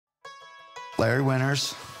Larry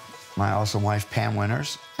Winters, my awesome wife Pam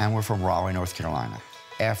Winters, and we're from Raleigh, North Carolina.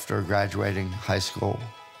 After graduating high school,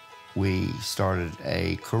 we started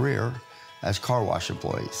a career as car wash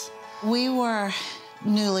employees. We were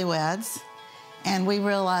newlyweds, and we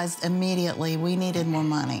realized immediately we needed more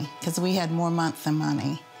money because we had more month than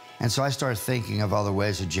money. And so I started thinking of other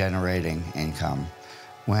ways of generating income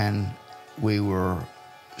when we were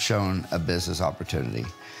shown a business opportunity.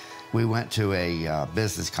 We went to a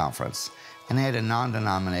business conference, and they had a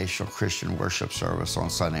non-denominational Christian worship service on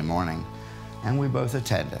Sunday morning, and we both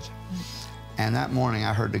attended. And that morning,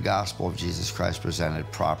 I heard the gospel of Jesus Christ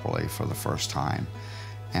presented properly for the first time.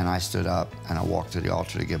 And I stood up and I walked to the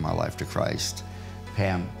altar to give my life to Christ.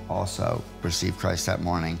 Pam also received Christ that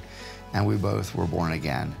morning, and we both were born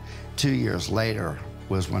again. 2 years later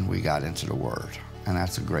was when we got into the Word, and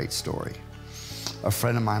that's a great story. A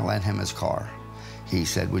friend of mine lent him his car. He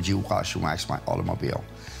said, "Would you wash and wax my automobile?"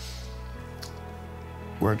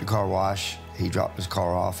 We're at the car wash. He dropped his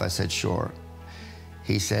car off. I said, "Sure."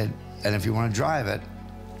 He said, "And if you want to drive it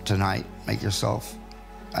tonight, make yourself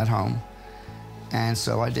at home." And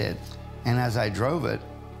so I did. And as I drove it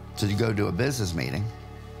to go do a business meeting,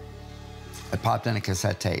 I popped in a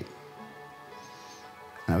cassette tape.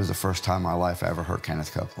 And it was the first time in my life I ever heard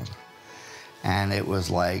Kenneth Copeland. And it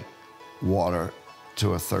was like water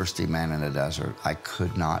to a thirsty man in a desert. I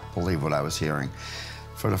could not believe what I was hearing.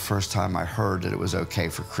 For the first time, I heard that it was okay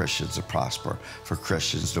for Christians to prosper, for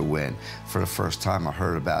Christians to win. For the first time, I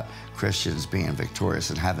heard about Christians being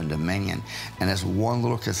victorious and having dominion. And this one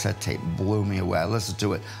little cassette tape blew me away. I listened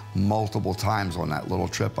to it multiple times on that little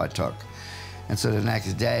trip I took. And so the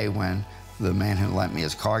next day, when the man who lent me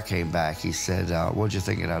his car came back, he said, "What'd you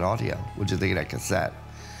think of that audio? What'd you think of that cassette?"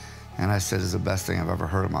 And I said, "It's the best thing I've ever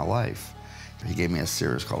heard in my life." He gave me a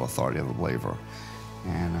series called Authority of the Believer.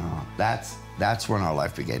 And that's when our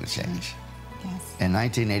life began to change. Yes. In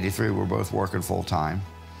 1983, we were both working full-time.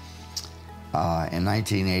 In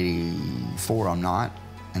 1984, I'm not.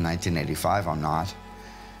 In 1985, I'm not.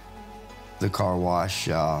 The car wash,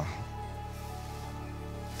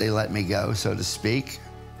 they let me go, so to speak.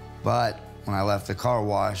 But when I left the car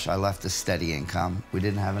wash, I left a steady income. We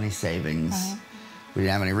didn't have any savings. Right. We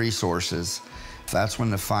didn't have any resources. That's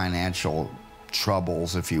when the financial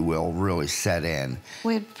troubles, if you will, really set in.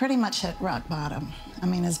 We had pretty much hit rock bottom. I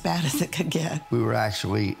mean, as bad as it could get. We were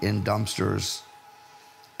actually in dumpsters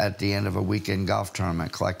at the end of a weekend golf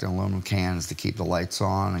tournament collecting aluminum cans to keep the lights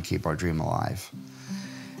on and keep our dream alive.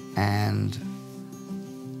 And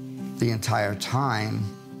the entire time,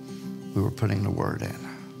 we were putting the Word in.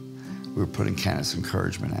 We were putting Kenneth's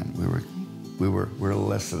encouragement in. We were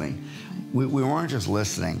listening. We weren't just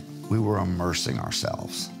listening, we were immersing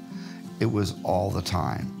ourselves. It was all the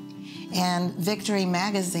time. And Victory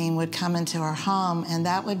magazine would come into our home, and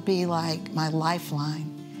that would be like my lifeline.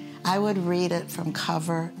 I would read it from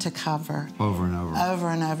cover to cover. Over and over.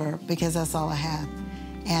 Over and over, because that's all I had.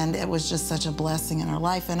 And it was just such a blessing in our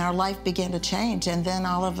life, and our life began to change, and then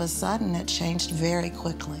all of a sudden it changed very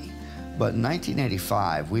quickly. But in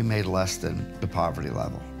 1985, we made less than the poverty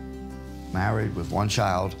level. Married with one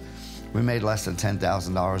child, we made less than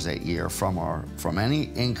 $10,000 a year from any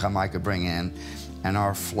income I could bring in and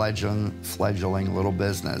our fledgling little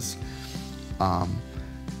business.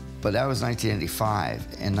 But that was 1985.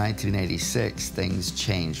 In 1986, things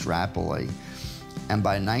changed rapidly. And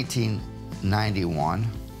by 1991,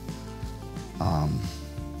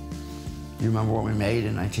 you remember what we made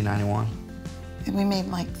in 1991? We made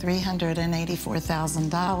like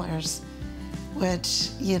 $384,000, which,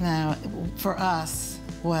 you know, for us,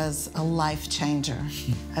 was a life changer,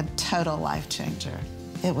 a total life changer.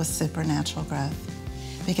 It was supernatural growth,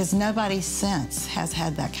 because nobody since has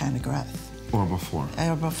had that kind of growth. Or before.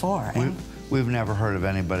 Or before. We've never heard of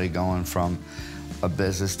anybody going from a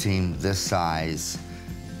business team this size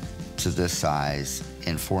to this size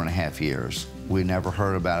in 4.5 years. We never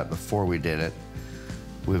heard about it before we did it.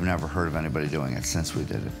 We've never heard of anybody doing it since we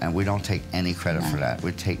did it. And we don't take any credit for that.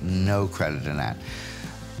 We take no credit in that.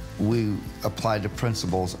 We applied the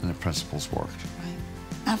principles, and the principles worked. Right.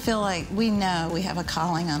 I feel like we know we have a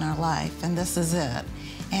calling on our life, and this is it.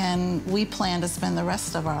 And we plan to spend the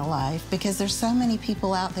rest of our life, because there's so many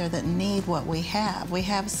people out there that need what we have. We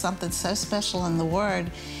have something so special in the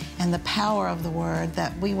Word and the power of the Word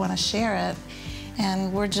that we want to share it.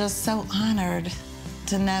 And we're just so honored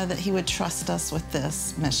to know that He would trust us with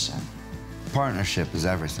this mission. Partnership is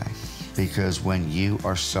everything, because when you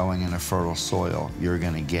are sowing in a fertile soil, you're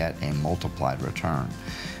going to get a multiplied return.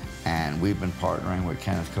 And we've been partnering with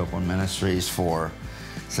Kenneth Copeland Ministries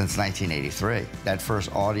since 1983. That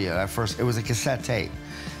first audio, it was a cassette tape.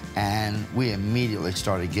 And we immediately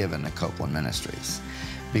started giving to Copeland Ministries,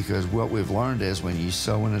 because what we've learned is when you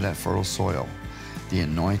sow into that fertile soil, the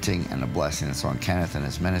anointing and the blessing that's on Kenneth and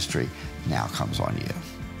his ministry now comes on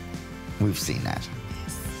you. We've seen that.